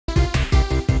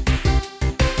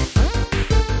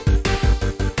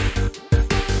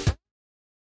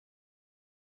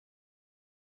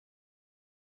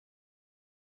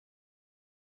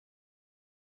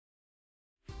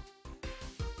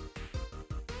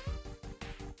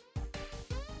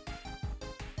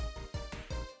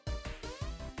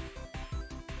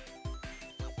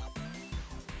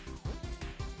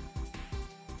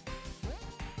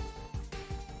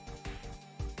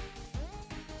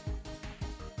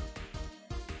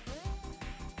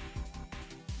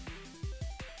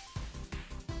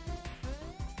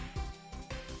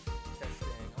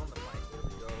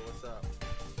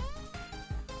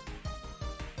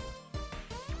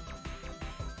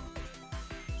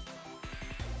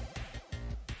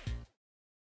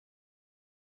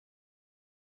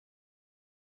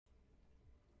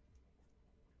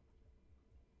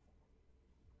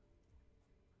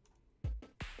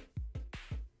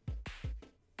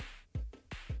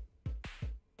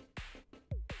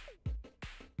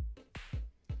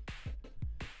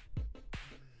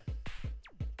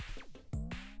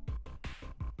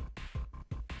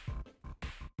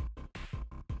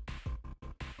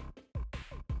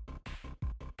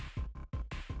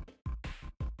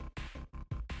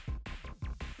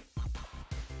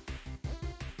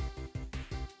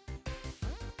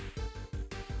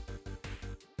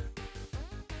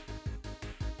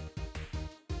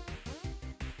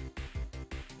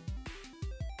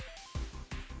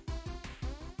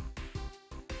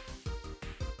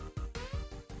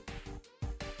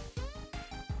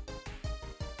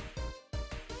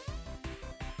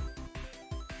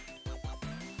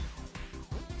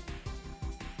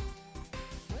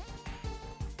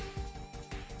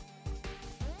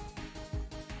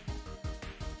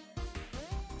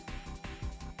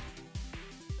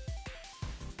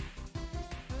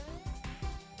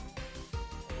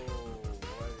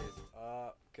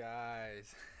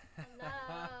Guys.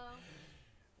 Hello.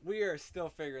 We are still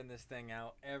figuring this thing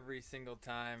out every single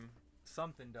time.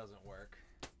 Something doesn't work.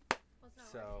 What's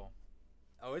not So, working?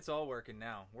 oh, it's all working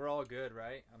now. We're all good,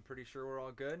 right? I'm pretty sure we're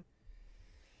all good.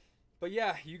 But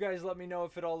yeah, you guys let me know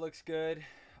if it all looks good.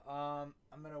 I'm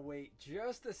going to wait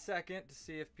just a second to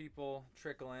see if people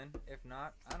trickle in. If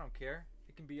not, I don't care.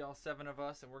 It can be all 7 of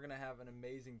us, and we're going to have an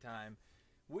amazing time.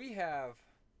 We have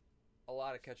a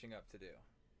lot of catching up to do.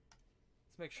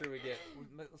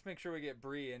 Let's make sure we get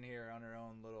Bree in here on her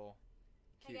own little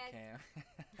cute cam.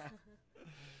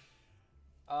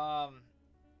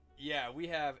 Yeah, we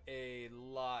have a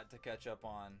lot to catch up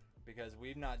on because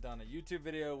we've not done a YouTube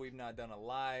video, we've not done a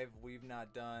live, we've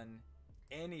not done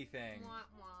anything. Wah,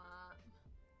 wah.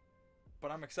 But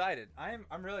I'm excited. I'm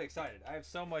really excited. I have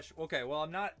so much. Okay, well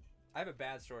I have a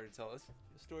bad story to tell. Us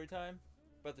story time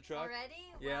about the truck.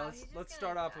 Already? Yeah, Wow, let's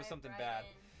start off with something bad.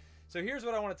 In. So here's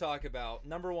what I want to talk about.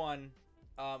 Number one,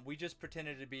 we just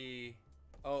pretended to be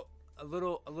a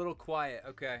little quiet.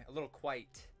 Okay, a little quiet.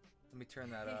 Let me turn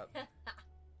that up.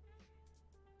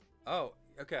 Oh,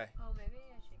 okay. Oh, maybe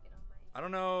I should get on my. I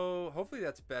don't know. Hopefully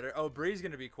that's better. Oh, Bree's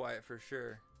gonna be quiet for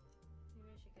sure. Maybe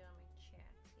I should get on my chat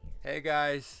here. Hey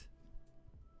guys.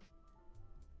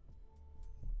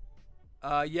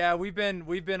 Yeah,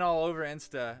 we've been all over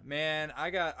Insta. Man, I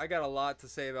got a lot to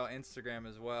say about Instagram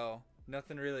as well.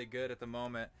 Nothing really good at the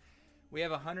moment. We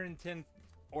have 110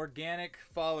 organic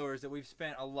followers that we've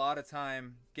spent a lot of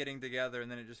time getting together,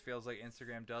 and then it just feels like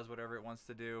Instagram does whatever it wants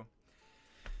to do.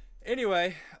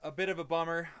 Anyway, a bit of a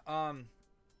bummer. All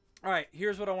right,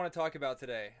 here's what I want to talk about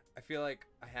today. I feel like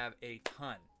I have a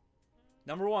ton.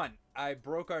 Number one, I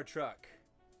broke our truck.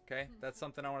 Okay, that's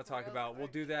something I want to talk about. We'll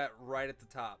do that right at the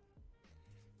top.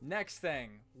 Next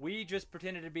thing, we just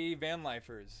pretended to be van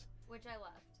lifers, Which I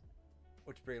loved.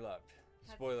 which Bree loved.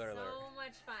 Had Spoiler alert. So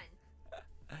much fun.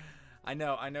 I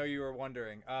know you were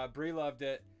wondering. Bree loved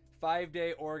it.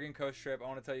 5-day Oregon coast trip. I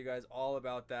want to tell you guys all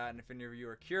about that. And if any of you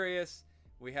are curious,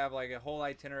 we have like a whole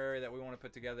itinerary that we want to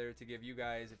put together to give you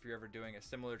guys if you're ever doing a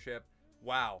similar trip.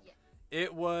 Wow. Yes.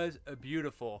 It was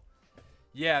beautiful.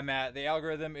 Yeah, Matt, the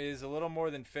algorithm is a little more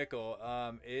than fickle.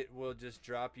 It will just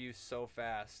drop you so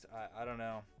fast. I don't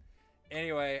know.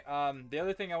 Anyway, the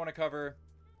other thing I want to cover,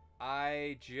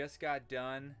 I just got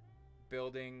done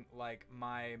building like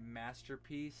my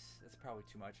masterpiece. That's probably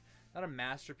too much. Not a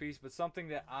masterpiece, but something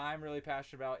that I'm really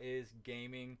passionate about is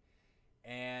gaming.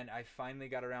 And I finally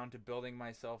got around to building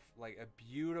myself like a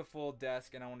beautiful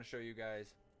desk, and I want to show you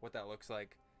guys what that looks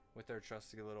like with our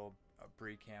trusty little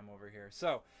Bree cam over here.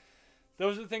 So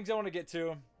those are the things I want to get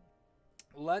to.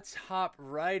 Let's hop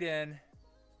right in.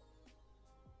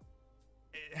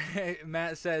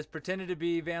 Matt says, pretended to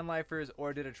be van lifers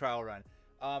or did a trial run.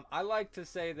 I like to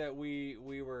say that we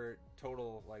were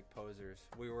total like posers.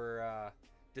 We were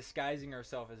disguising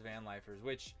ourselves as van lifers,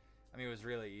 which I mean was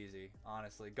really easy,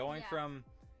 honestly. Going from,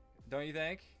 don't you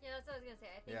think? Yeah, that's what I was gonna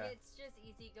say. I think it's just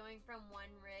easy going from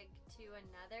one rig to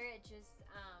another. It just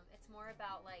it's more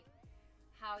about like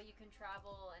how you can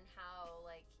travel and how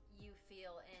like you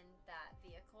feel in that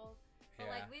vehicle. But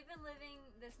like we've been living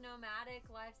this nomadic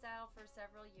lifestyle for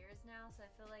several years now, so I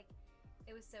feel like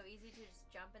it was so easy to just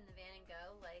jump in the van and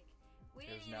go. Like we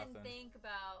didn't even think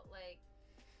about like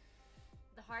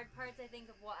the hard parts. I think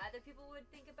of what other people would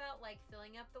think about, like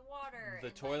filling up the water,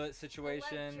 the and, toilet like,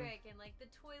 situation, electric, and like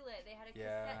the toilet. They had a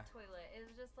cassette toilet. It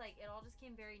was just like it all just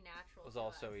came very natural. It was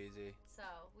all so easy. So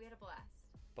we had a blast.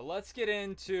 But let's get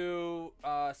into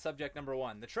subject number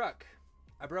one, the truck.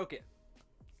 I broke it.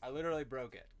 I literally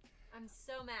broke it. I'm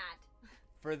so mad.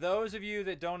 For those of you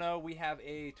that don't know, we have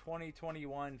a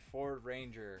 2021 Ford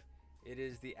Ranger. It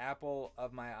is the apple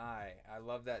of my eye. I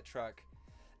love that truck.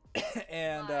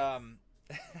 And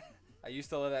I used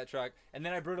to love that truck. And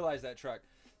then I brutalized that truck.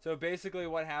 So basically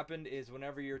what happened is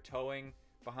whenever you're towing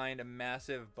behind a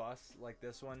massive bus like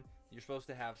this one, you're supposed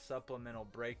to have supplemental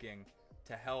braking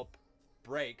to help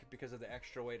brake because of the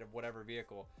extra weight of whatever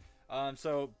vehicle.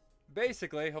 So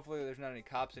basically, hopefully there's not any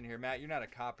cops in here. Matt, you're not a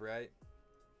cop, right?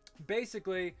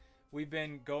 Basically, we've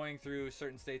been going through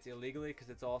certain states illegally because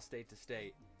it's all state to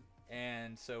state.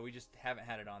 And so we just haven't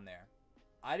had it on there.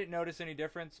 I didn't notice any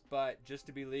difference, but just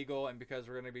to be legal and because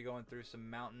we're going to be going through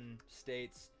some mountain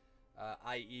states,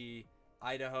 i.e.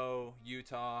 Idaho,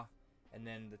 Utah, and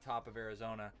then the top of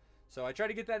Arizona. So I tried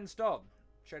to get that installed.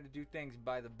 Tried to do things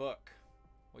by the book.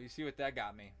 Well, you see what that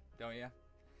got me, don't you?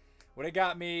 What it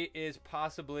got me is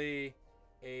possibly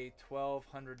a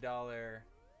 $1,200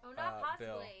 Oh, not possibly.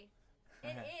 bill.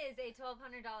 It is a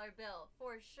 $1,200 bill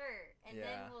for sure, and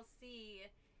then we'll see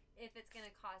if it's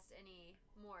gonna cost any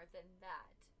more than that.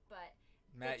 But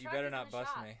Matt, you truck better is in not the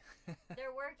bust shop. me.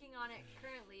 They're working on it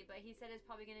currently, but he said it's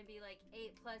probably going to be like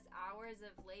 8+ hours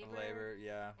of labor.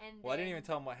 Yeah. And Well, I didn't then- even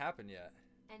tell him what happened yet.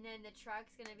 And then the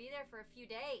truck's going to be there for a few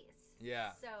days.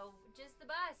 Yeah. So just the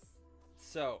bus.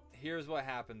 So here's what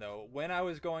happened though. When I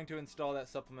was going to install that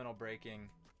supplemental braking,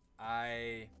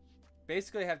 I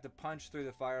basically have to punch through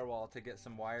the firewall to get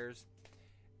some wires,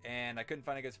 and I couldn't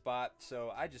find a good spot.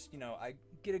 So I just, I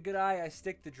get a good eye. I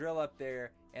stick the drill up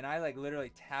there, and I like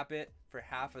literally tap it for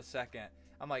half a second.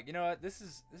 I'm like, you know what? This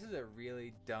is a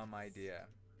really dumb idea.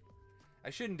 I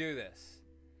shouldn't do this.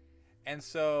 And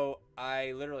so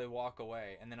I literally walk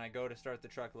away, and then I go to start the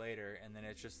truck later, and then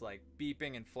it's just like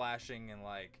beeping and flashing, and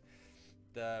like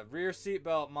the rear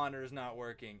seatbelt monitor is not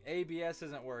working, ABS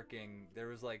isn't working. There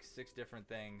was like 6 different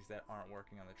things that aren't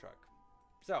working on the truck.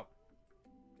 So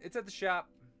it's at the shop.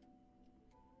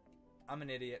 I'm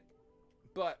an idiot,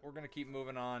 but we're gonna keep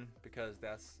moving on because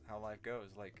that's how life goes.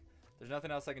 Like, there's nothing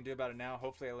else I can do about it now.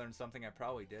 Hopefully I learned something I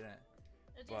probably didn't.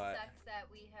 It just sucks that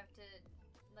we have to,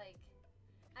 like,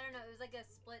 I don't know, it was like a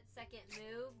split-second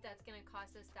move that's going to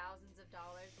cost us thousands of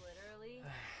dollars, literally.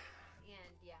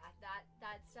 And, yeah,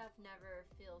 that stuff never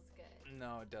feels good.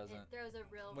 No, it doesn't. It throws a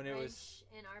real wrench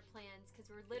in our plans because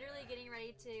we're literally getting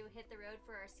ready to hit the road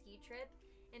for our ski trip.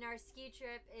 And our ski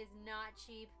trip is not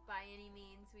cheap by any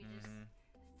means. We just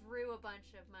threw a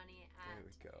bunch of money at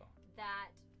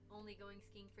that, only going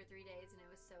skiing for 3 days, and it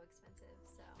was so expensive.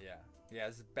 So yeah,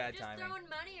 it's bad just timing. Throwing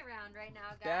money around right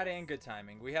now, guys. Bad and good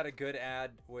timing. We had a good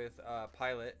ad with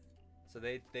Pilot, so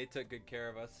they took good care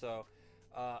of us. So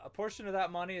a portion of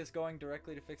that money is going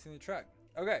directly to fixing the truck.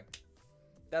 Okay,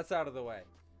 that's out of the way.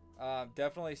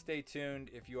 Definitely stay tuned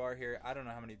if you are here. I don't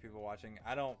know how many people watching.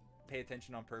 I don't pay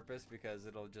attention on purpose because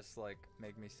it'll just like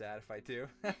make me sad if I do.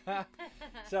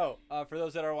 So for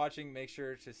those that are watching, make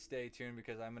sure to stay tuned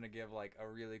because I'm gonna give like a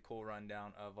really cool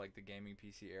rundown of like the gaming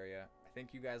PC area. I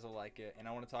think you guys will like it, and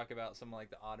I want to talk about some like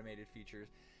the automated features.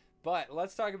 But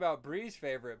let's talk about Bree's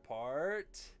favorite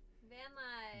part. Van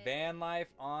life. Van life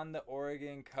on the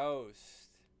Oregon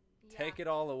coast. Yeah. Take it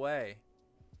all away.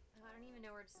 I don't even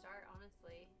know where to start,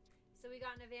 honestly. So we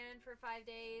got in a van for 5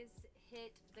 days,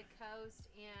 hit the coast,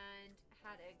 and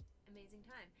had an amazing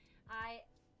time.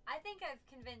 I think I've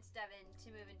convinced Devin to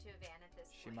move into a van at this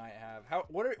point. She might have.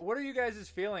 What are you guys'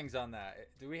 feelings on that?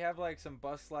 Do we have like some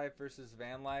bus life versus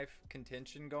van life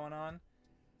contention going on?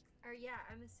 Or yeah,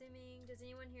 I'm assuming. Does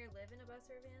anyone here live in a bus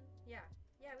or a van? Yeah,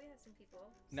 we have some people.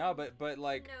 No, but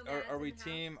like, are we in the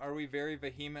team? house. Are we very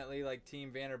vehemently like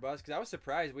team van or bus? Because I was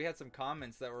surprised. We had some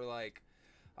comments that were like,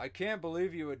 "I can't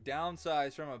believe you would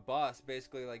downsize from a bus."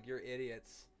 Basically, like, you're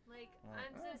idiots. Like,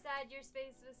 I'm so sad your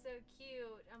space was so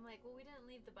cute. I'm like, well, we didn't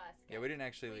leave the bus. Yeah, we didn't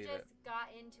actually leave it. We just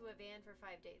got into a van for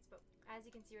 5 days. But as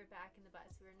you can see, we're back in the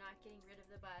bus. We're not getting rid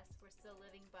of the bus. We're still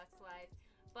living bus life.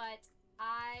 But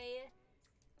I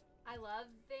love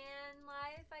van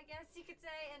life, I guess you could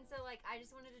say. And so, like, I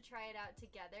just wanted to try it out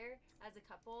together as a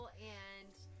couple.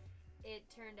 And it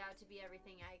turned out to be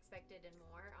everything I expected and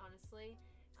more, honestly.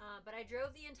 But I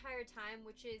drove the entire time,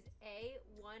 which is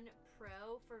one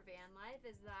pro for van life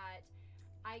is that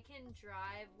I can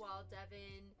drive while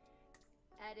Devin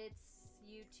edits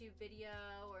YouTube video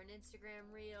or an Instagram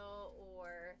reel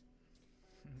or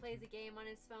plays a game on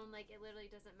his phone. Like, it literally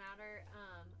doesn't matter.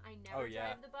 I never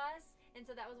drive the bus, and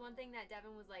so that was one thing that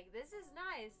Devin was like, this is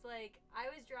nice. Like, I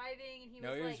was driving and he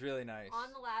was really nice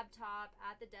on the laptop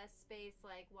at the desk space,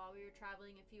 like, while we were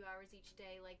traveling a few hours each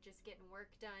day, like, just getting work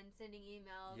done, sending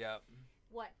emails,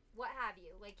 what have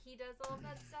you. Like, he does all of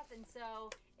that stuff, and so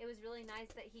it was really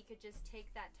nice that he could just take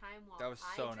that time while I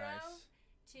drove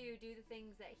to do the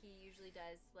things that he usually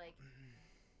does. Like,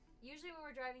 usually when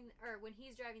we're driving, or when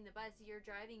he's driving the bus, you're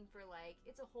driving for, like,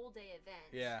 it's a whole day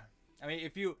event. Yeah. I mean,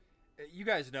 if you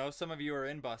guys know, some of you are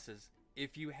in buses.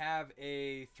 If you have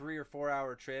a 3 or 4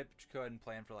 hour trip, just go ahead and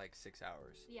plan for like 6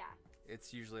 hours. Yeah.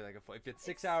 It's usually like if it's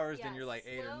 6 hours, then you're like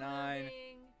 8 or 9.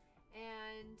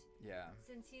 And yeah,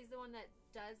 since he's the one that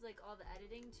does like all the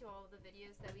editing to all the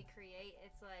videos that we create,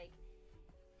 it's like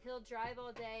he'll drive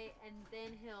all day and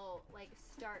then he'll like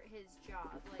start his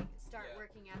job, like start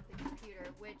working at the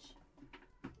computer, which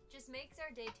just makes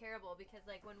our day terrible because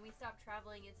like when we stop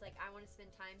traveling, it's like I want to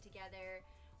spend time together,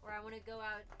 or I want to go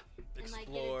out and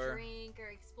like get a drink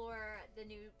or explore the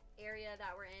new area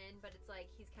that we're in. But it's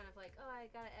like he's kind of like, oh, I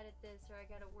gotta edit this, or I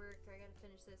gotta work, or I gotta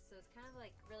finish this. So it's kind of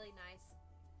like really nice.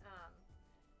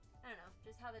 I don't know,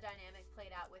 just how the dynamic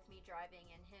played out with me driving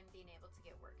and him being able to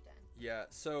get work done. Yeah.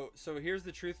 So here's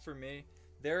the truth for me.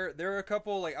 There are a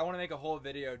couple, like, I want to make a whole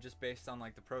video just based on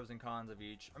like the pros and cons of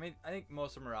each. I mean, I think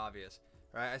most of them are obvious,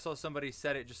 right? I saw somebody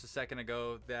said it just a second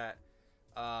ago that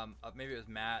maybe it was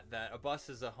Matt, that a bus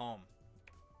is a home.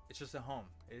 It's just a home.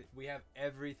 We have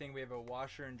everything. We have a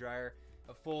washer and dryer,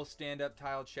 a full stand-up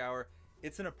tiled shower.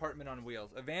 It's an apartment on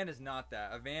wheels. A van is not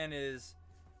that. A van is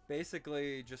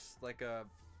basically just like a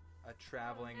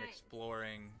traveling,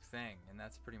 exploring thing, and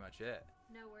that's pretty much it.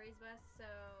 No worries, bus. So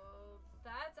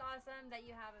that's awesome that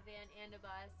you have a van and a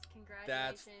bus.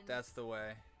 Congratulations. That's the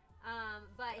way.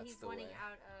 But he's wanting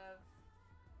out of,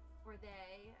 or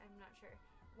they, I'm not sure,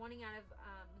 wanting out of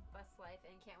bus life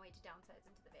and can't wait to downsize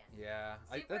into the van. Yeah.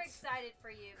 Super excited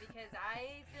for you because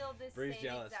I feel the same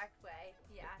exact way.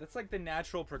 Yeah. That's like the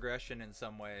natural progression in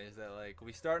some ways, that like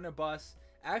we start in a bus.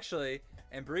 Actually,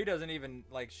 and Bree doesn't even,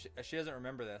 like, she doesn't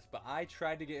remember this, but I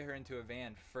tried to get her into a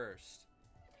van first.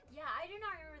 Yeah, I do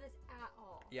not remember this at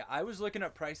all. Yeah, I was looking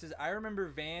up prices. I remember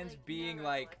vans being no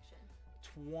like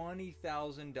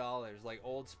 $20,000, like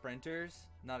old Sprinters.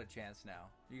 Not a chance now.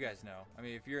 You guys know. I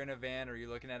mean, if you're in a van or you're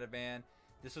looking at a van,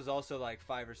 this was also like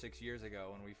 5 or 6 years ago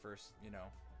when we first, you know,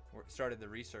 started the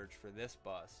research for this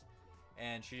bus,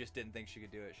 and she just didn't think she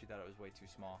could do it. She thought it was way too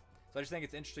small. So I just think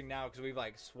it's interesting now because we've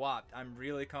like swapped. I'm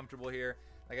really comfortable here.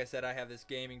 Like I said, I have this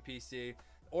gaming PC.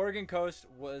 Oregon Coast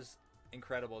was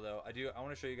incredible though. I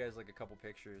want to show you guys like a couple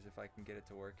pictures if I can get it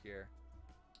to work here.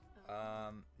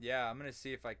 Yeah, I'm gonna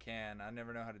see if I can. I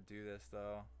never know how to do this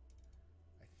though.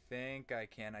 I think I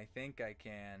can. Let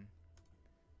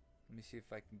me see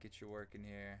if I can get you working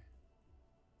here.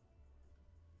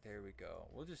 There we go.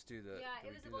 We'll just do the. Yeah,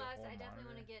 it was a blast. I definitely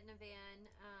want to get in a van.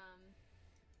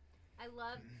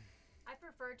 I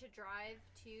prefer to drive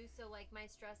too, so like my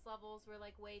stress levels were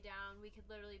like way down. We could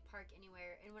literally park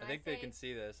anywhere. And when I think they can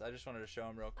see this. I just wanted to show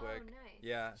them real quick. Oh, nice.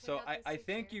 Yeah, so I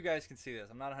think you guys can see this.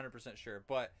 I'm not 100% sure,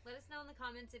 but let us know in the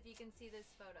comments if you can see this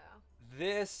photo.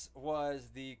 This was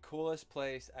the coolest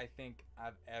place I think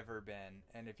I've ever been.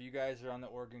 And if you guys are on the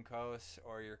Oregon coast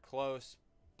or you're close,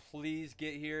 please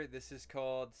get here. This is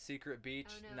called Secret Beach.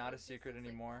 Oh, no, not a secret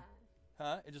anymore. Like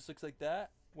huh? It just looks like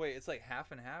that? Wait, it's like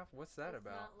half and half? What's that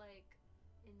about? Not like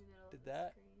in the middle of the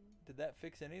screen. Did that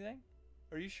fix anything?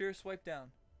 Are you sure? Swipe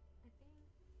down. I think.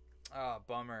 Oh,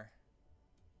 bummer.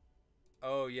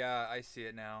 Oh, yeah, I see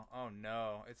it now. Oh,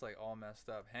 no. It's like all messed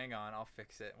up. Hang on, I'll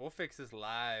fix it. We'll fix this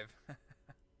live.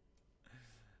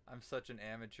 I'm such an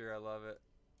amateur. I love it.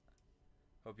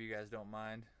 Hope you guys don't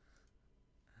mind.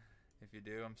 If you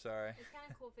do, I'm sorry. It's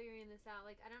kind of cool figuring this out.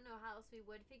 Like, I don't know how else we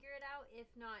would figure it out if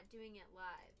not doing it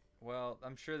live. Well,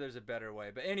 I'm sure there's a better way.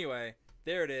 But anyway,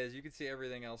 there it is. You can see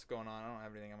everything else going on. I don't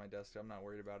have anything on my desk. I'm not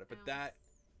worried about it. But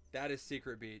that is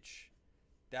Secret Beach.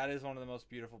 That is one of the most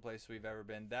beautiful places we've ever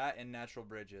been. That and Natural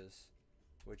Bridges,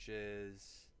 which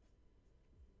is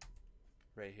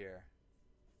right here.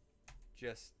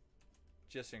 Just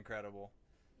incredible.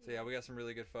 So yeah, we got some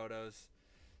really good photos.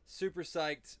 Super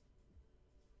psyched.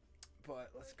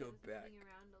 But let's go back. Moving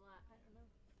around a lot. I don't know.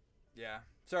 Yeah.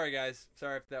 Sorry guys.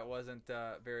 Sorry if that wasn't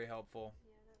very helpful.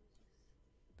 Yeah,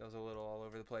 that was a little all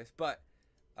over the place. But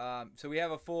so we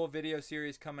have a full video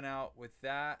series coming out with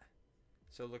that.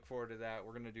 So look forward to that.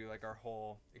 We're gonna do like our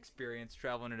whole experience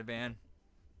traveling in a van.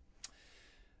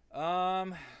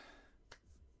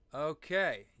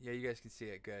 Okay. Yeah, you guys can see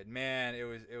it good. Man,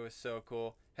 it was so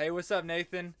cool. Hey, what's up,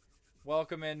 Nathan?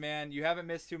 Welcome in, man. You haven't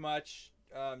missed too much.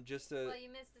 Well, you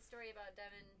missed the story about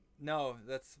Devin. No,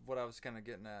 that's what I was kind of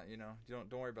getting at. You know,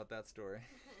 don't worry about that story.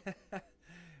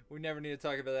 We never need to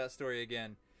talk about that story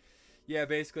again. Yeah,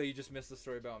 basically, you just missed the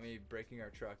story about me breaking our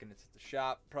truck, and it's at the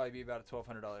shop. Probably be about a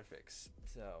 $1,200 fix.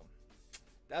 So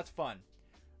that's fun.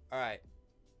 All right,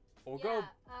 we'll go.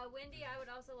 Wendy, I would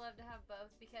also love to have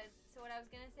both because. So what I was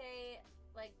gonna say,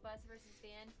 like bus versus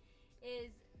van,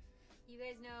 is. You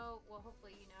guys know, well,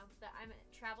 hopefully you know, that I'm a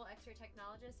travel X-ray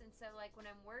technologist, and so like when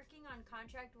I'm working on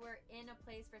contract, we're in a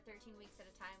place for 13 weeks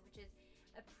at a time, which is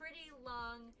a pretty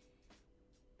long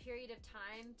period of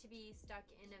time to be stuck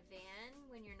in a van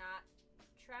when you're not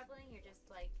traveling. You're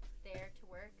just like there to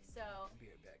work. So I'll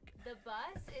be right back. The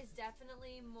bus is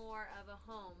definitely more of a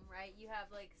home, right? You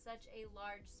have like such a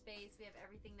large space. We have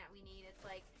everything that we need. It's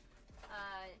like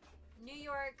New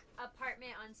York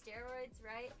apartment on steroids,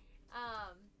 right?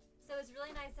 So it's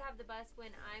really nice to have the bus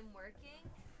when I'm working,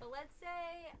 but let's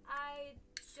say I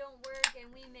don't work and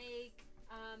we make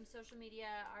social media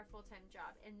our full-time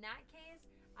job. In that case,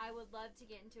 I would love to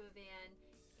get into a van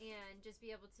and just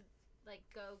be able to like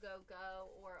go,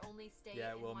 or only stay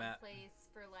in one place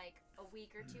for like a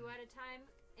week or two at a time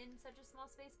in such a small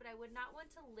space, but I would not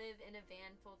want to live in a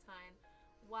van full-time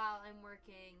while I'm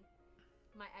working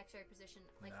my X-ray position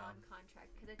like on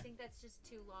contract, because I think that's just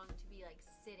too long to be like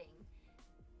sitting.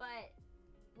 But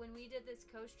when we did this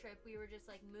coast trip, we were just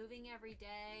like moving every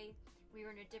day. We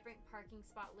were in a different parking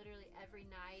spot literally every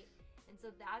night. And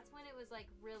so that's when it was like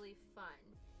really fun.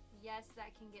 Yes,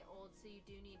 that can get old, so you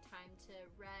do need time to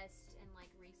rest and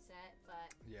like reset, but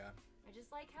yeah, I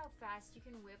just like how fast you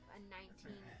can whip a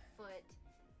 19-foot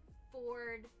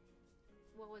Ford,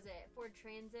 what was it? Ford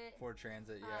Transit. Ford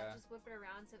Transit, yeah. Just whip it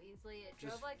around so easily. It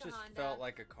just, drove like a Honda. Felt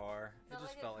like a car. Felt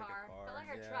like a car. Felt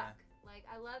like a yeah. truck. Like,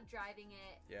 I love driving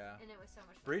it. Yeah. And it was so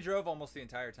much fun. Bree drove almost the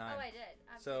entire time. Oh, I did.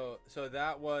 Absolutely. So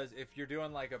that was, if you're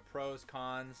doing like a pros,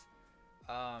 cons,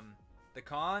 the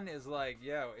con is like,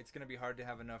 yeah, it's going to be hard to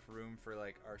have enough room for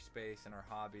like our space and our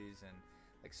hobbies and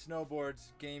like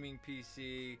snowboards, gaming,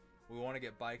 PC. We want to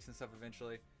get bikes and stuff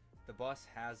eventually. The bus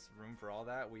has room for all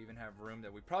that. We even have room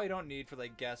that we probably don't need for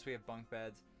like guests. We have bunk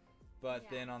beds. But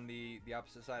then on the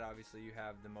opposite side, obviously, you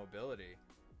have the mobility.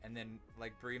 And then,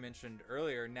 like Bree mentioned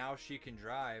earlier, now she can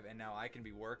drive, and now I can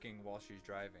be working while she's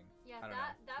driving. Yeah,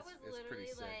 that was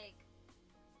literally like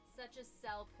such a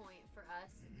sell point for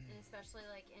us, and especially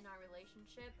like in our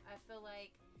relationship. I feel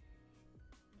like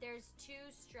there's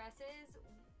two stresses.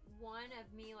 One of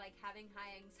me like having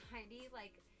high anxiety,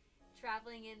 like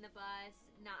traveling in the bus,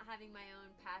 not having my own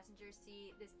passenger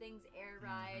seat. This thing's air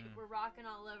ride. We're rocking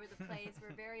all over the place.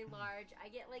 We're very large.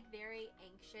 I get like very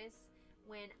anxious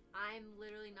when I'm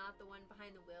literally not the one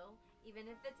behind the wheel. Even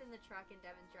if it's in the truck and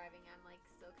Devin's driving, I'm like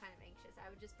still kind of anxious. I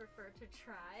would just prefer to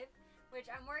drive, which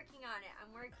I'm working on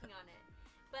it.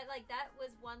 But like that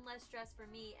was one less stress for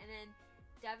me. And then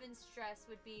Devin's stress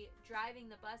would be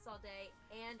driving the bus all day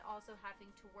and also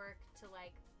having to work to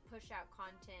like push out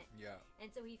content. Yeah. And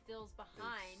so he feels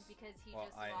behind because he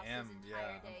just lost his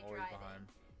entire day I'm always driving. behind.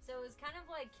 So it was kind of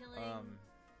like killing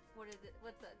what is it?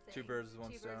 What's that saying? Two birds with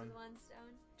one stone. Two birds with one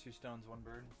stone. Two stones, one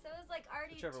bird. So it was like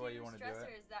already Whichever two way you want to do it.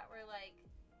 stressors that were like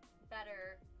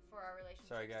better for our relationship.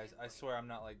 Sorry guys, I swear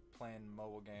I'm not like playing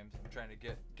mobile games. I'm trying to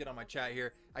get on my chat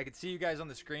here. I can see you guys on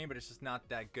the screen, but it's just not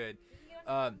that good.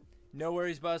 No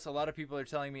worries, Bus. A lot of people are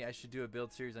telling me I should do a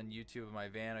build series on YouTube of my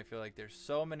van. I feel like there's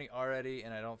so many already,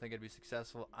 and I don't think it'd be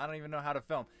successful. I don't even know how to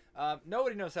film.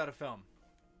 Nobody knows how to film.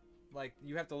 Like,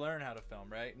 you have to learn how to film,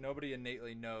 right? Nobody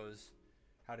innately knows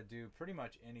how to do pretty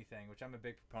much anything, which I'm a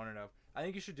big proponent of. I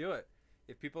think you should do it.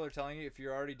 If people are telling you, if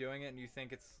you're already doing it and you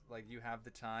think it's like you have the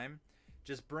time,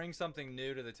 just bring something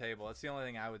new to the table. That's the only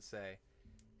thing I would say,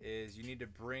 is you need to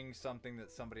bring something that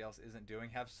somebody else isn't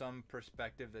doing. Have some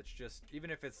perspective that's just,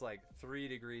 even if it's like 3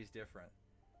 degrees different,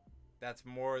 that's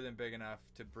more than big enough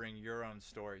to bring your own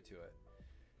story to it.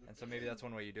 And so maybe that's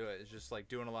one way you do it, is just like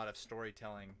doing a lot of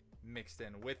storytelling mixed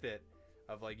in with it,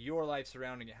 of like your life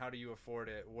surrounding it. How do you afford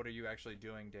it? What are you actually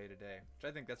doing day to day? Which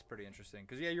I think that's pretty interesting.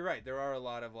 Because yeah, you're right. There are a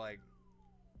lot of like,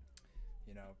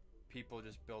 you know, people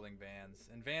just building vans.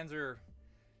 And vans are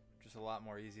just a lot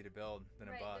more easy to build than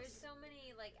a bus. There's so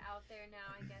many like out there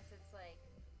now. I guess it's like,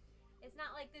 it's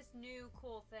not like this new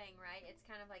cool thing, right? It's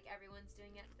kind of like everyone's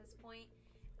doing it at this point.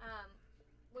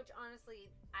 Which honestly,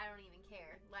 I don't even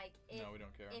care. Like, no, we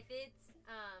don't care. If it's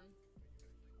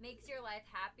makes your life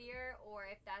happier, or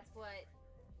if that's what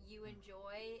you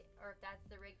enjoy, or if that's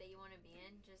the rig that you want to be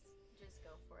in, just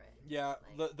go for it. Yeah,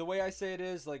 like, the way I say it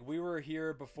is, like, we were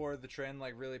here before the trend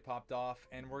like really popped off,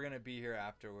 and we're gonna be here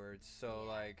afterwards. So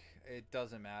like, it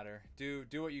doesn't matter. Do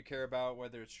what you care about,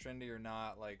 whether it's trendy or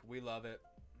not. Like, we love it.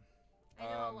 I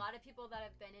know a lot of people that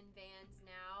have been in vans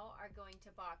now are going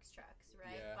to box trucks,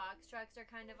 right? Yeah. Box trucks are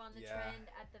kind of on the trend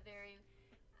at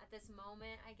this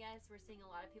moment, I guess. We're seeing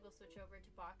a lot of people switch over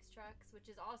to box trucks, which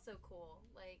is also cool.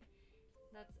 Like,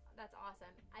 that's awesome.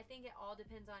 I think it all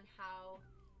depends on how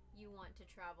you want to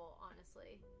travel,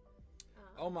 honestly.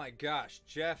 Oh my gosh,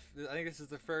 Jeff, I think this is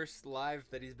the first live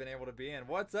that he's been able to be in.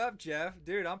 What's up, Jeff?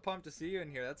 Dude, I'm pumped to see you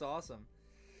in here. That's awesome.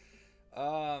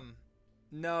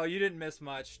 No, you didn't miss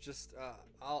much. Just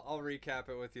I'll recap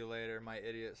it with you later, my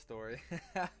idiot story.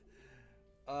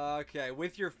 Okay,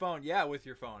 with your phone. Yeah, with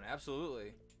your phone.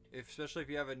 Absolutely. Especially if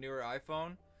you have a newer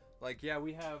iPhone. Like, yeah,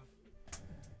 we have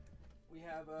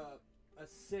a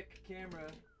sick camera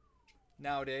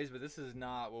nowadays, but this is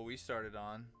not what we started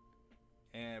on.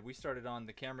 And we started on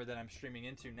the camera that I'm streaming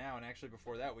into now, and actually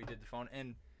before that we did the phone.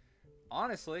 And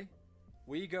honestly,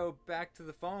 we go back to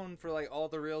the phone for like all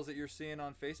the reels that you're seeing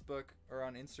on Facebook or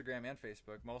on Instagram and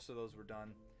Facebook. Most of those were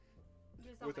done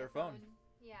just with our phone.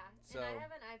 Yeah, so, and I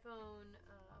have an iPhone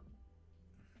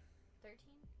 13?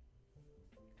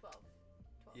 12.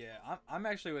 Yeah, I'm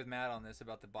actually with Matt on this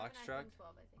about the box truck.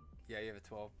 12, I think. Yeah, you have a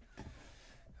 12.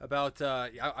 About,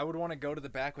 I would want to go to the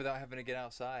back without having to get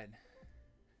outside.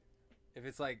 If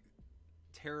it's like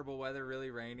terrible weather,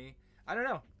 really rainy. I don't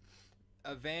know.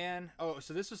 A van. Oh,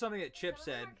 so this was something that Chip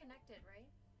said. Are connected, right?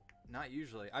 Not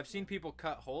usually. I've seen people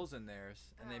cut holes in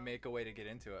theirs and they make a way to get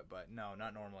into it, but no,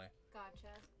 not normally.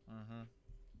 Gotcha. Mm-hmm.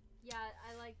 Yeah,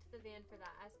 I liked the van for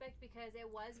that aspect because it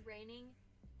was raining,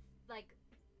 like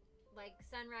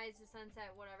sunrise to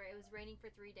sunset, whatever. It was raining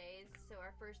for 3 days, so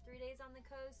our first 3 days on the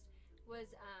coast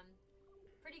was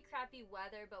pretty crappy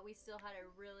weather, but we still had a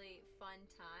really fun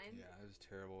time. Yeah, it was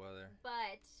terrible weather.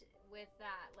 But with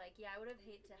that, like, yeah, I would have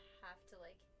hated to have to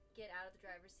like get out of the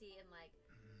driver's seat and like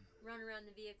run around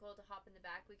the vehicle to hop in the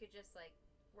back. We could just like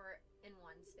we're in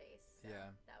one space. So yeah,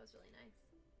 that was really nice.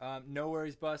 No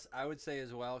Worries Bus, I would say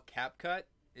as well. CapCut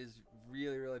is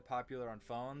really, really popular on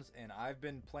phones, and I've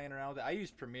been playing around with it. I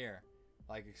use Premiere,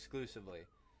 like, exclusively.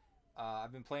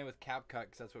 I've been playing with CapCut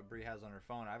because that's what Bree has on her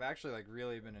phone. I've actually, like,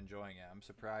 really been enjoying it. I'm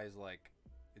surprised, like,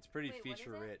 it's pretty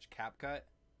feature-rich. CapCut?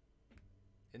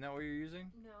 Isn't that what you're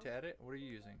using? No. To edit? What are you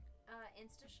using?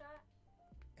 InstaShot.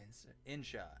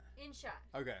 InShot.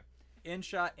 InShot. Okay.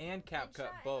 InShot and CapCut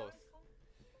InShot, both.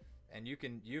 And you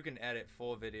can edit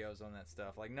full videos on that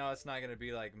stuff. Like, no, it's not gonna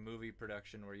be like movie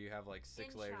production where you have like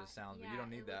 6 layers of sound, but you don't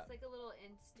need that. It's like a little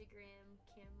Instagram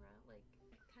camera, like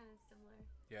kind of similar.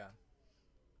 Yeah.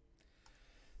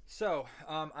 So,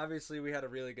 obviously we had a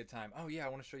really good time. Oh yeah, I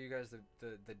want to show you guys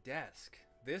the desk.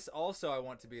 This also I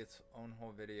want to be its own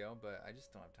whole video, but I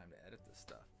just don't have time to edit this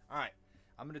stuff. All right,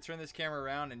 I'm gonna turn this camera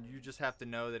around, and you just have to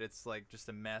know that it's like just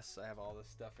a mess. I have all this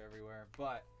stuff everywhere,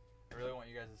 but I really want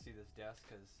you guys to see this desk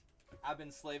because I've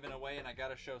been slaving away and I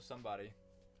gotta show somebody.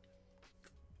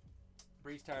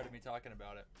 Bree's tired of me talking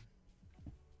about it.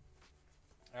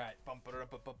 Alright.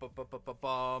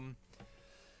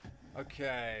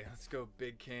 Okay, let's go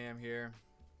big cam here.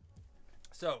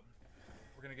 So,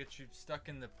 we're gonna get you stuck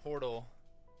in the portal.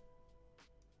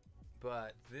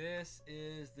 But this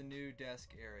is the new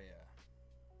desk area.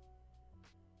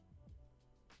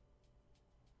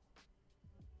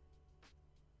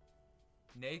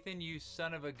 Nathan, you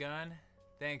son of a gun.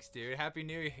 Thanks, dude. Happy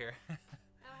New Year. Oh,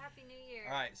 Happy New Year.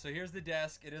 All right, so here's the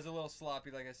desk. It is a little sloppy,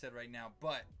 like I said right now,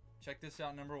 but check this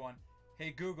out, number one.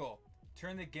 Hey, Google,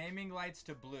 turn the gaming lights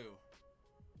to blue.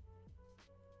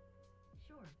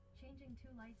 Sure, changing 2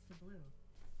 lights to blue.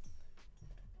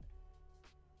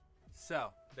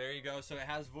 So, there you go. So it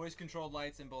has voice-controlled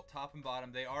lights in both top and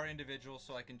bottom. They are individual,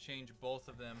 so I can change both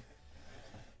of them.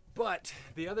 But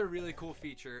the other really cool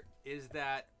feature is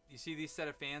that you see these set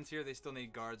of fans here? They still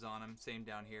need guards on them. Same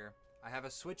down here. I have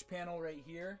a switch panel right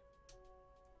here,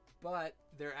 but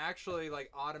they're actually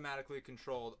like automatically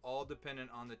controlled, all dependent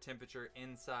on the temperature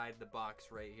inside the box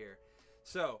right here.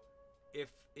 So if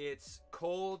it's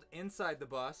cold inside the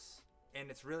bus and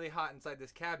it's really hot inside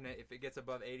this cabinet, if it gets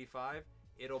above 85,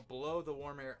 it'll blow the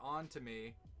warm air onto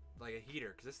me like a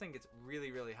heater, because this thing gets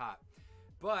really, really hot.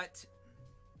 But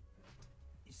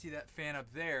you see that fan up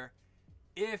there?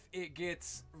 If it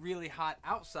gets really hot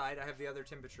outside, I have the other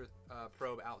temperature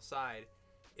probe outside.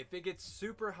 If it gets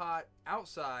super hot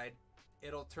outside,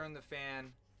 it'll turn the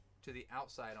fan to the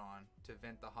outside on to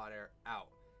vent the hot air out.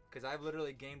 Because I've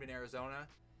literally gamed in Arizona,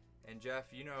 and Jeff,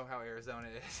 you know how Arizona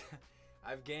is.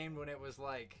 I've gamed when it was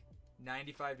like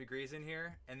 95 degrees in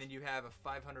here, and then you have a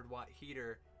 500 watt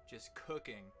heater just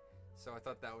cooking. So I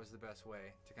thought that was the best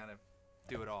way to kind of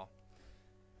do it all.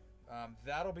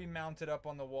 That'll be mounted up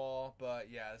on the wall, but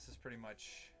yeah, this is pretty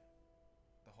much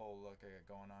the whole look I got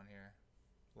going on here.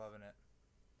 Loving it.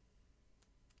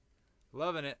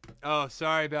 Loving it. Oh,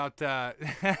 sorry about that.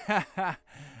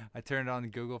 I turned on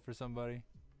Google for somebody.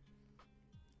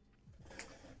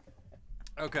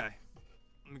 Okay.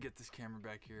 Let me get this camera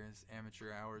back here. This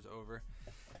amateur hour's over.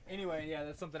 Anyway, yeah,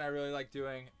 that's something I really like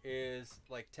doing, is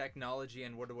like technology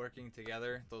and woodworking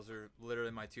together. Those are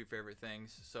literally my 2 favorite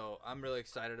things. So I'm really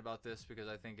excited about this because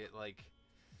I think it like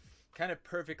kind of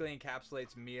perfectly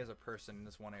encapsulates me as a person in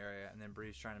this one area. And then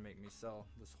Bree's trying to make me sell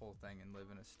this whole thing and live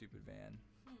in a stupid van.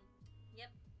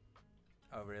 Yep.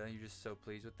 Oh, really? You're just so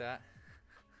pleased with that?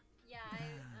 Yeah,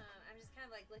 I'm just kind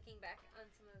of like looking back on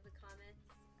some of the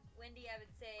comments. Wendy, I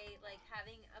would say like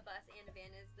having a bus and a van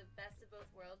is the best of both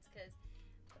worlds, because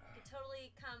I could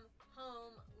totally come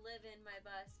home, live in my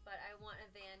bus, but I want a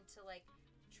van to like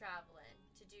travel in,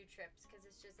 to do trips, because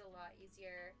it's just a lot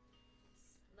easier.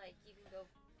 Like you can go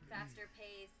faster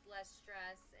pace, less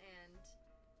stress, and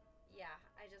yeah,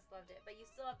 I just loved it. But you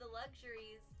still have the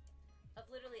luxuries of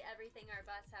literally everything our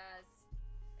bus has,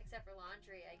 except for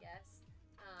laundry, I guess.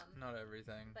 Not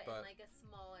everything, but in like a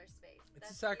smaller space. It's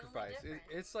a sacrifice.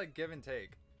 It's like give and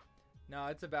take. No,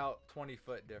 it's about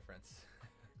 20-foot difference.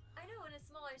 I know, in a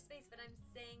smaller space, but I'm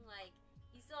saying like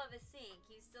you still have a sink,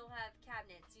 you still have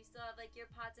cabinets, you still have like your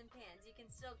pots and pans. You can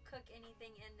still cook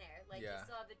anything in there. Like you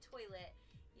still have a toilet.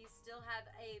 You still have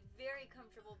a very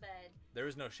comfortable bed. There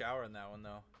was no shower in that one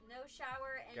though. No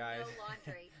shower and Guys, no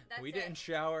laundry. That's we it. didn't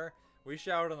shower. We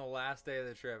showered on the last day of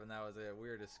the trip, and that was it. We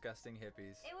were disgusting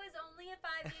hippies. It was only a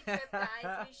 5-day trip,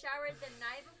 guys. We showered the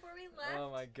night before we left. Oh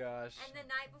my gosh. And the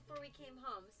night before we came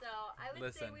home. So I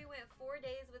would say we went 4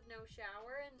 days with no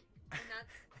shower, and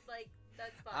that's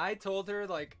that's fine. I told her,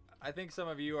 like, I think some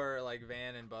of you are like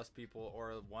van and bus people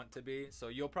or want to be, so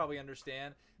you'll probably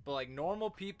understand. But like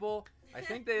normal people, I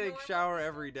think they like shower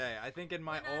every day. I think in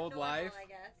my old life,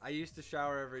 I used to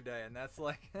shower every day, and that's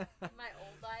like my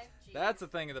old life. Geez. That's a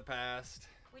thing of the past.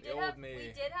 We the did old have me.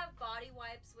 we did have body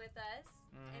wipes with us,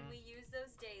 and we use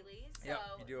those daily. So yep,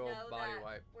 you do old body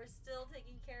wipe. We're still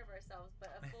taking care of ourselves, but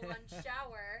a full-on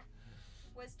shower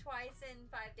was twice in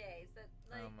 5 days. That,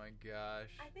 like, oh my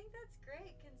gosh. I think that's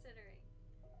great considering.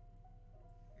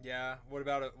 Yeah. What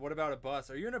about a bus?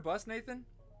 Are you in a bus, Nathan?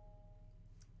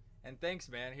 And thanks,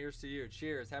 man. Here's to you.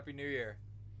 Cheers. Happy New Year.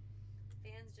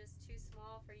 Van's just too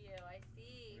small for you. I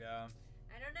see. Yeah.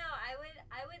 I don't know. I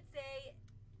would say,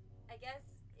 I guess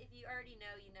if you already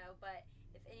know, you know. But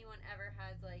if anyone ever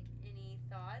has like any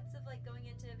thoughts of like going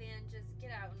into a van, just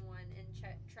get out in one and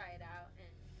try it out,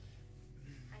 and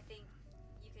I think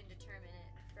you can determine it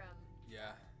from.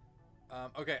 Yeah.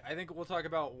 Okay, I think we'll talk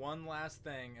about one last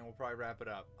thing, and we'll probably wrap it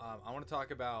up. I want to talk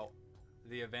about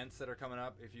the events that are coming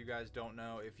up. If you guys don't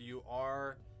know, if you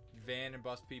are van and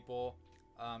bus people,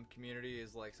 community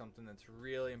is like something that's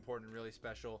really important, really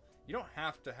special. You don't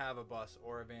have to have a bus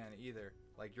or a van either.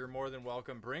 Like, you're more than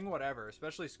welcome. Bring whatever,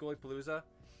 especially Schoolypalooza.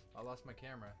 I lost my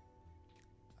camera.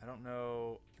 I don't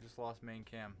know. Just lost main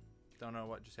cam. Don't know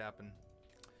what just happened.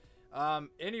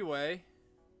 Anyway,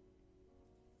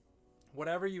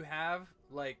 whatever you have,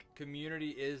 like, community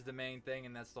is the main thing,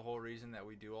 and that's the whole reason that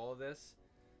we do all of this.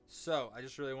 So I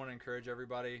just really want to encourage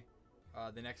everybody,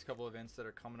 the next couple events that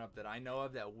are coming up that I know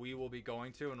of that we will be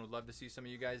going to, and would love to see some of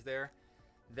you guys there.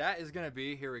 That is going to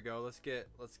be, here we go. Let's get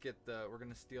we're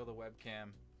going to steal the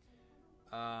webcam.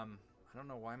 I don't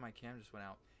know why my cam just went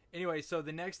out. Anyway, so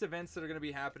the next events that are going to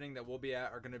be happening that we'll be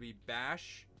at are going to be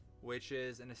Bash, which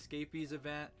is an escapees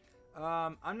event.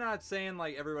 I'm not saying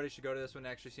like everybody should go to this one. It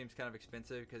actually seems kind of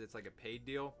expensive because it's like a paid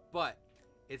deal, but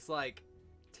it's like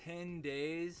 10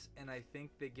 days, and I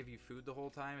think they give you food the whole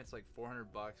time. It's like $400,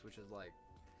 which is like,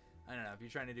 I don't know, if you're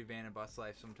trying to do van and bus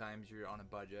life, sometimes you're on a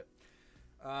budget.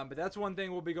 But that's one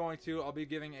thing we'll be going to. I'll be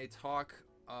giving a talk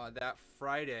that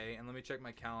Friday, and let me check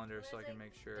my calendar so I can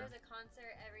make sure. There's a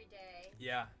concert every day.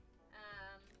 Yeah.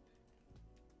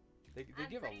 They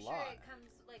give a lot. I'm pretty sure it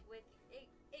comes like with,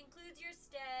 it includes your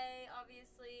stay,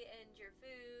 obviously, and your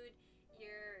food.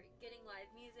 You're getting live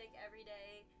music every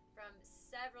day from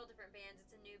several different bands.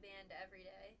 It's a new band every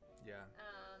day. Yeah.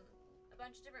 A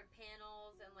bunch of different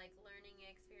panels and like learning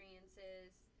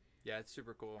experiences. Yeah, it's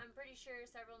super cool. I'm pretty sure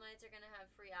several nights are gonna have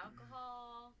free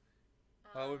alcohol.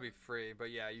 Well, it would be free,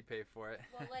 but yeah, you pay for it.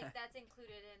 Well, like that's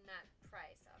included in that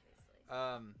price, obviously.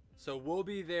 So we'll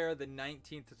be there the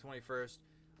 19th to 21st.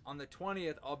 On the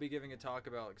 20th, I'll be giving a talk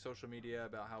about like social media,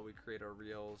 about how we create our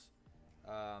reels.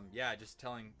 Yeah, just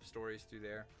telling stories through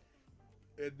there.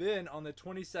 And then on the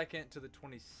 22nd to the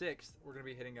 26th, we're going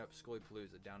to be hitting up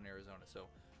Schoolypalooza down in Arizona. So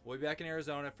we'll be back in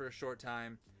Arizona for a short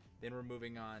time. Then we're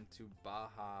moving on to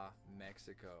Baja,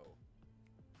 Mexico.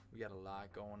 We got a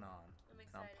lot going on. I'm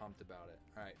excited. And I'm pumped about it.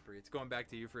 All right, Bree, it's going back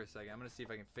to you for a second. I'm going to see if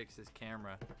I can fix this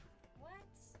camera. What?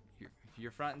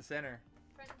 You're front and center.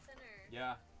 Front and center.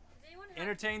 Yeah. Does anyone have,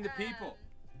 entertain the people.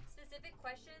 Specific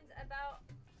questions about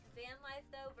van life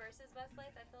though versus bus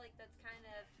life? I feel like that's kind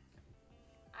of,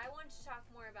 I want to talk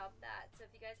more about that. So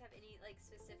if you guys have any like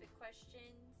specific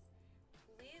questions,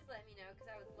 please let me know because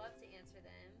I would love to answer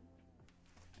them.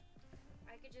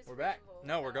 I could just. We're back. ramble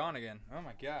No, we're without- gone again. Oh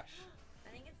my gosh.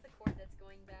 I think it's the cord that's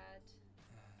going bad,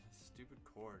 Stupid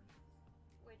cord.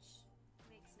 which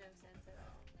makes no sense at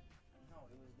all. No,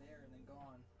 it was there and then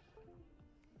gone.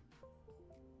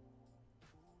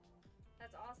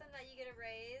 That's awesome that you get a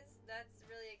raise. That's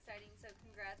really exciting. So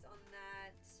congrats on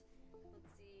that.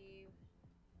 Let's see.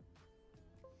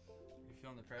 You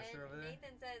feeling the pressure And over there?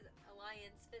 Nathan says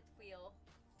Alliance fifth wheel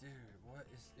Dude, what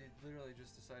is it? Literally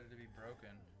just decided to be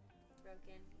broken.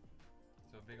 broken.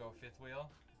 So a big old fifth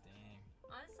wheel? Dang.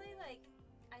 Honestly, like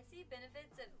I see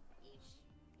benefits of each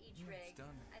Yeah, rig. it's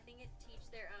done. I think it teach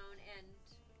their own, and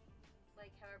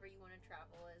like however you want to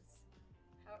travel is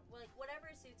how, like whatever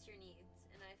suits your needs.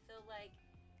 And I feel like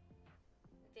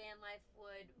van life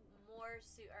would more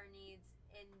suit our needs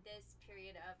in this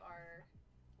period of our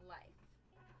life.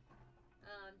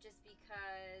 Just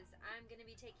because I'm gonna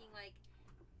be taking like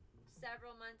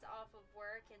several months off of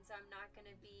work, and so I'm not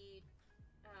gonna be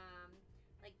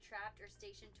like traveling capped or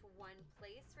stationed to one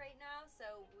place right now.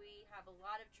 So we have a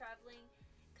lot of traveling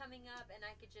coming up, and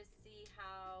I could just see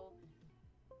how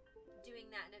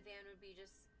doing that in a van would be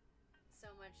just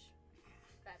so much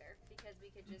better because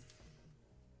we could just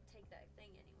take that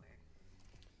thing anywhere.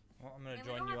 Well, I'm gonna And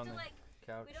join you on the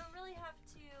couch. we don't really have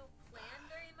to plan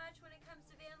very much when it comes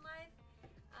to van life,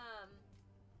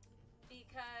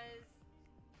 because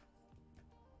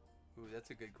Ooh,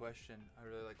 that's a good question. I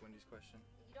really like Wendy's question.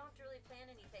 you don't have to really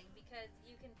plan anything because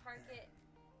you can park it.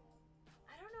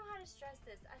 I don't know how to stress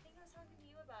this. I think I was talking to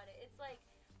you about it. It's like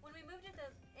when we moved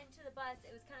into the bus,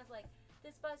 it was kind of like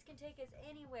this bus can take us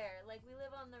anywhere. Like we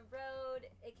live on the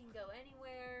road, it can go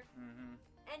anywhere,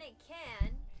 and it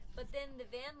can. But then the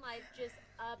van life just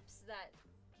ups that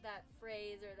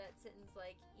phrase or that sentence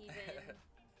like even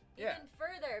even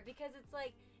further because it's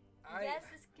like yes,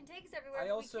 this can take us everywhere,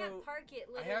 but we can't park it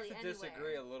literally I have to anywhere.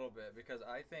 disagree a little bit because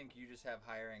I think you just have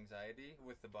higher anxiety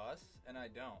with the bus, and I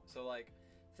don't. So like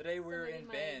today we were in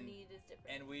Bend,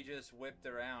 and we just whipped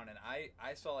around, and I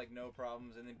saw like no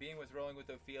problems. And then being rolling with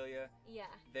Ophelia,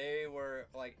 they were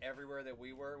like everywhere that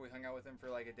we were. We hung out with them for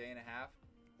like a day and a half.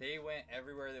 They went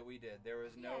everywhere that we did. There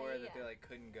was nowhere that they like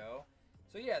couldn't go.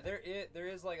 So yeah, there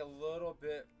is like a little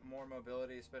bit more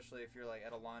mobility, especially if you're like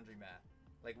at a laundromat.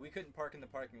 Like we couldn't park in the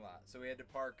parking lot, so we had to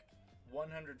park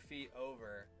 100 feet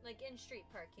over. Like in street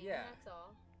parking. Yeah. That's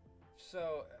all.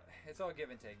 So it's all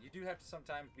give and take. You do have to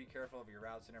sometimes be careful of your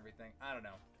routes and everything. I don't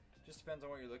know. Just depends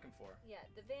on what you're looking for. Yeah,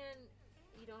 the van,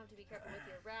 you don't have to be careful with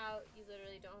your route. You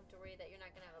literally don't have to worry that you're not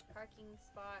going to have a parking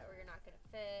spot or you're not going to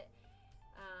fit.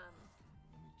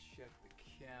 Let me check the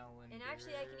calendar. And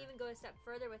actually, I can even go a step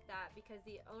further with that because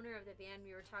the owner of the van,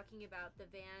 we were talking about the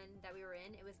van that we were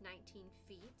in, it was 19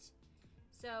 feet.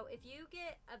 So if you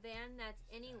get a van that's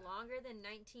any longer than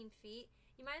 19 feet,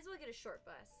 you might as well get a short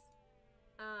bus.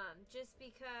 Just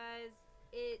because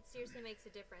it seriously makes a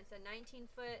difference. A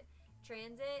 19-foot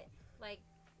transit, like,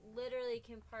 literally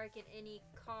can park in any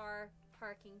car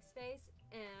parking space,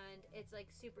 and it's, like,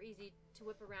 super easy to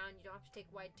whip around. You don't have to take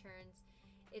wide turns.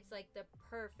 It's, like, the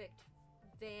perfect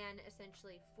van,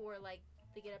 essentially, for, like,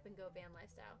 the get-up-and-go van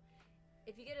lifestyle.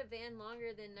 If you get a van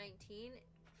longer than 19,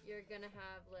 you're gonna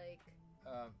have, like...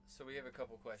 so we have a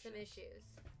couple questions. Some issues.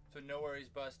 So no worries,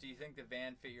 Bus. Do you think the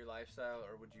van fit your lifestyle,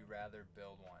 or would you rather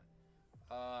build one?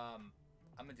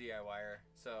 I'm a DIYer,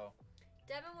 so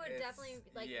Devin would definitely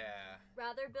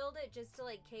rather build it just to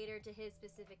like cater to his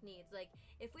specific needs. Like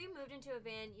if we moved into a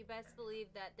van, you best believe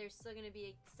that there's still going to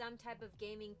be some type of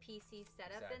gaming PC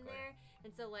setup in there,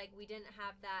 and so like we didn't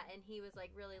have that, and he was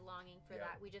like really longing for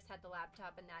that. We just had the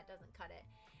laptop, and that doesn't cut it.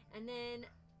 And then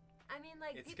I mean,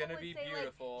 like, it's people would say,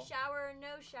 beautiful. Like, shower or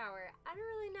no shower. I don't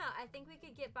really know. I think we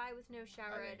could get by with no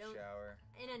shower. I think shower.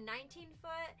 In a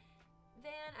 19-foot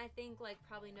van, I think, like,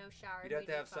 probably no shower. You'd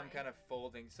have to have some kind of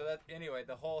folding. So that, anyway,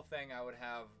 the whole thing I would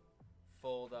have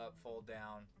fold up, fold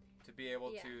down to be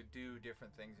able to do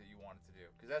different things that you wanted to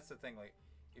do. Because that's the thing, like,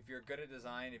 if you're good at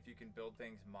design, if you can build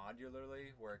things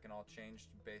modularly where it can all change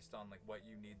based on, like, what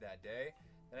you need that day,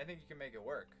 then I think you can make it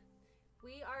work.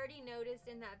 We already noticed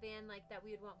in that van, like, that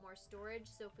we would want more storage.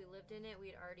 So if we lived in it,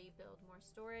 we'd already build more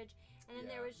storage. And then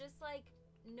there was just, like,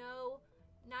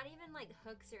 not even, like,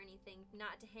 hooks or anything,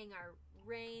 not to hang our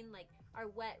our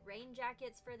wet rain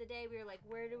jackets for the day. We were like,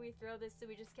 where do we throw this? So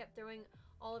we just kept throwing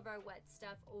all of our wet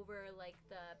stuff over, like,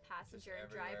 the passenger and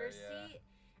driver's seat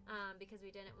because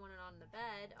we didn't want it on the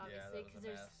bed, obviously, because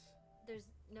there's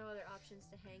no other options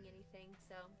to hang anything,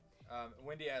 so...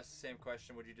 Wendy asked the same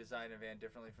question. Would you design a van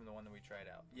differently from the one that we tried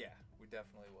out? Yeah, we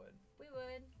definitely would. We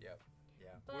would. Yep.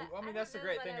 Yeah. But I mean, that's the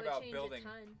great thing about building.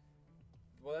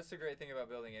 Well, that's the great thing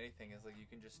about building anything is like you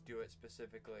can just do it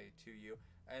specifically to you,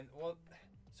 and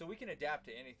so we can adapt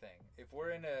to anything. If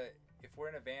we're in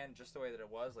a van just the way that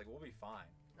it was, like we'll be fine.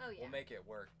 Oh yeah. We'll make it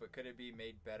work. But could it be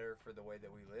made better for the way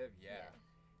that we live? Yeah.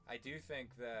 I do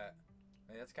think that.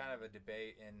 I mean, that's kind of a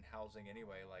debate in housing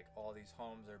anyway. Like all these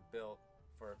homes are built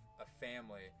for a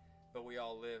family, but we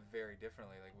all live very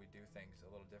differently. Like we do things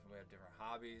a little different. We have different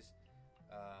hobbies.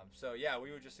 So yeah, we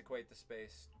would just equate the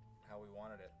space how we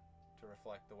wanted it to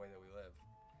reflect the way that we live.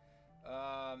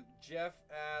 Jeff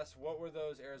asks, what were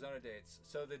those Arizona dates?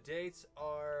 So the dates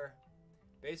are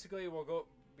basically we'll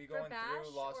be going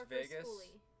through Las Vegas.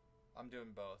 I'm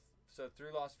doing both. So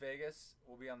through Las Vegas,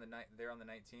 we'll be on the there on the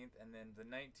 19th, and then the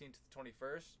 19th to the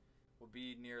 21st will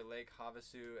be near Lake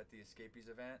Havasu at the Escapees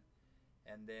event.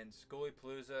 And then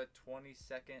Schoolypalooza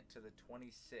 22nd to the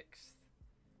 26th,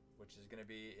 which is going to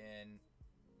be in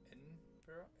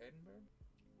Edinburgh?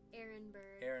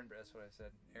 Ehrenberg, that's what I said.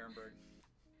 Ehrenberg.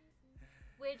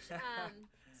 Which,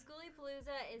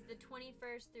 Schoolypalooza is the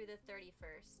 21st through the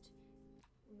 31st.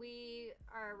 we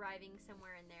are arriving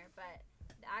somewhere in there, but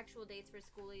the actual dates for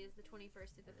Schoolie is the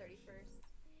 21st through the 31st.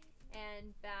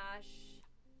 And Bash,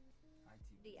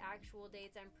 the actual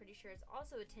dates, I'm pretty sure it's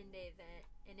also a 10-day event,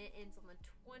 and it ends on the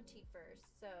 21st.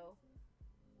 So,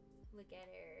 look at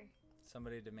her.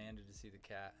 Somebody demanded to see the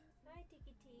cat. Hi,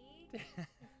 Tiki T.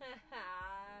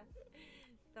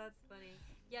 That's funny.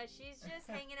 Yeah, she's just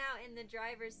hanging out in the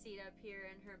driver's seat up here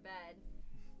in her bed.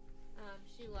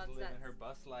 She loves that. Living her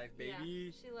bus life, baby.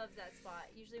 Yeah, she loves that spot.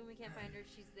 Usually when we can't find her,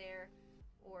 she's there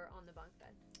or on the bunk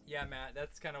bed. Yeah, Matt,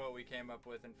 that's kind of what we came up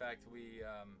with. In fact, we,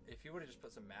 if you would have just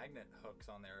put some magnet hooks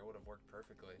on there, it would have worked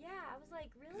perfectly. Yeah, I was like,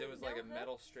 really? Because it was no like a hook?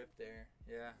 metal strip there.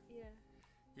 Yeah. Yeah.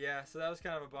 Yeah, so that was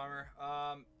kind of a bummer.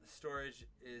 Storage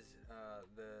is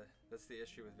that's the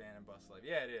issue with van and bus life.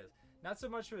 Yeah, it is. Not so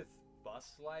much with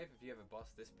bus life if you have a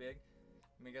bus this big.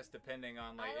 I mean, I guess depending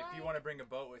on if you want to bring a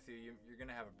boat with you, you're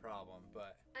gonna have a problem.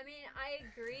 But I mean, I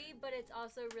agree, but it's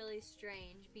also really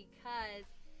strange because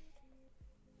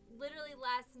literally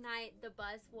last night the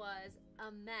bus was a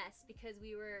mess because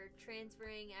we were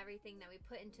transferring everything that we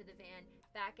put into the van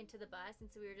back into the bus,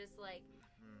 and so we were just like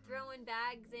throwing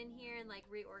bags in here and like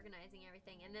reorganizing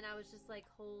everything. And then I was just like,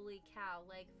 holy cow,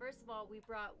 like first of all, we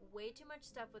brought way too much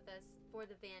stuff with us for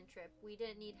the van trip. We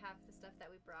didn't need half the stuff that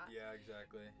we brought. Yeah,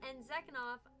 exactly. And second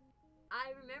off,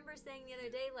 I remember saying the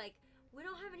other day, like, we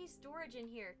don't have any storage in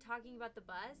here, talking about the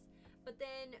bus. But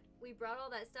then we brought all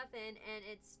that stuff in and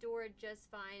it's stored just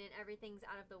fine and everything's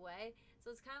out of the way. So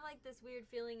it's kind of like this weird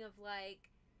feeling of like,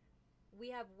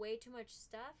 we have way too much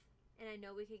stuff and I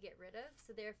know we could get rid of.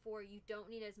 So therefore you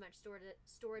don't need as much storage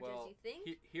as you think.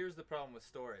 Here's the problem with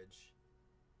storage.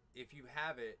 If you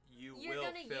have it, you're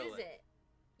gonna fill use it.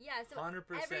 Yeah, so 100%.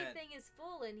 everything is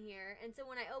full in here. And so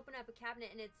when I open up a cabinet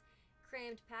and it's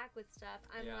crammed packed with stuff,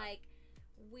 I'm like,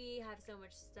 we have so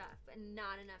much stuff and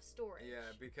not enough storage.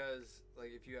 Yeah, because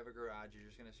like if you have a garage, you're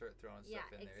just gonna start throwing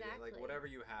stuff in there. Like whatever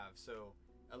you have. So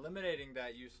eliminating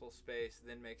that useful space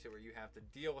then makes it where you have to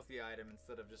deal with the item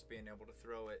instead of just being able to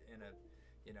throw it in a,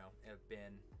 in a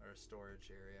bin or a storage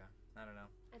area. I don't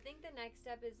know. I think the next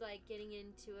step is like getting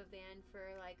into a van for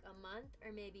like a month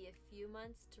or maybe a few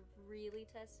months to really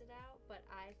test it out. But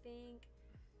I think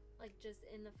like just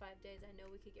in the 5 days, I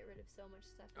know we could get rid of so much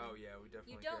stuff. Oh yeah, we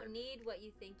definitely could. You don't need what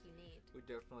you think you need. We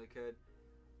definitely could.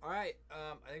 All right,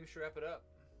 I think we should wrap it up.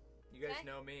 You guys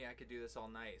know me, I could do this all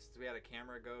night. So we had a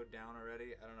camera go down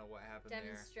already. I don't know what happened there.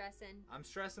 Devin's stressing. I'm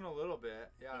stressing a little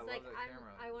bit. Yeah, He's I love that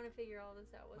camera. I want to figure all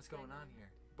this out. What's going on here?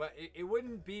 But it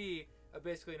wouldn't be a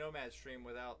basically Nomad stream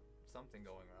without something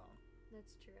going wrong.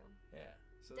 That's true. Yeah.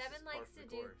 So Devin likes to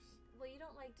do. Well, you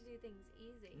don't like to do things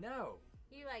easy. No.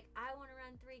 You're like, I want to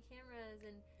run 3 cameras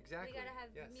and we gotta have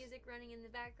music running in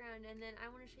the background, and then I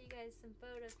want to show you guys some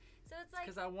photos. So it's like,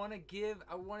 because I want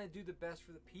to do the best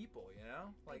for the people, you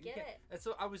know. Like I get it. And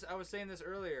so I was saying this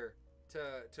earlier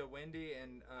to Wendy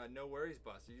and No Worries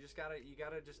Bus. You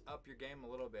gotta just up your game a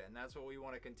little bit, and that's what we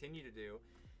want to continue to do.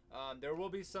 There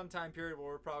will be some time period where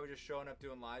we're probably just showing up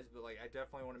doing lives, but like I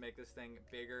definitely want to make this thing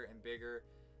bigger and bigger.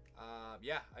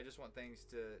 Yeah, I just want things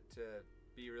to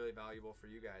be really valuable for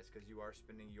you guys because you are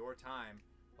spending your time.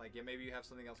 Like, yeah, maybe you have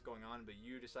something else going on, but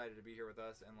you decided to be here with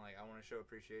us, and like I want to show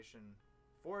appreciation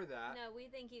for that. No, we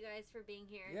thank you guys for being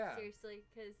here. Yeah. Seriously,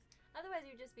 because otherwise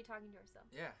we'd just be talking to ourselves.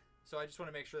 Yeah. So I just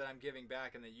want to make sure that I'm giving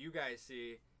back and that you guys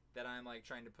see that I'm like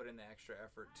trying to put in the extra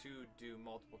effort to do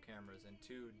multiple cameras and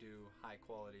to do high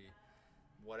quality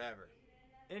whatever.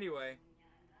 Anyway,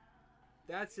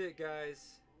 that's it,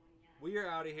 guys. We are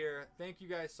out of here. Thank you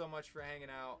guys so much for hanging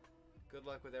out. Good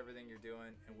luck with everything you're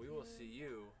doing, and we will see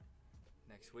you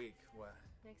next week. What?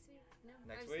 Next week? No.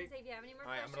 Next I was week? gonna say, if you have any more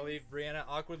All right, questions, I'm gonna leave Brianna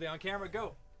awkwardly on camera.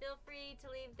 Go. Feel free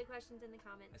to leave the questions in the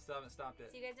comments. I still haven't stopped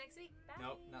it. See you guys next week. Bye.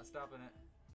 Nope, not stopping it.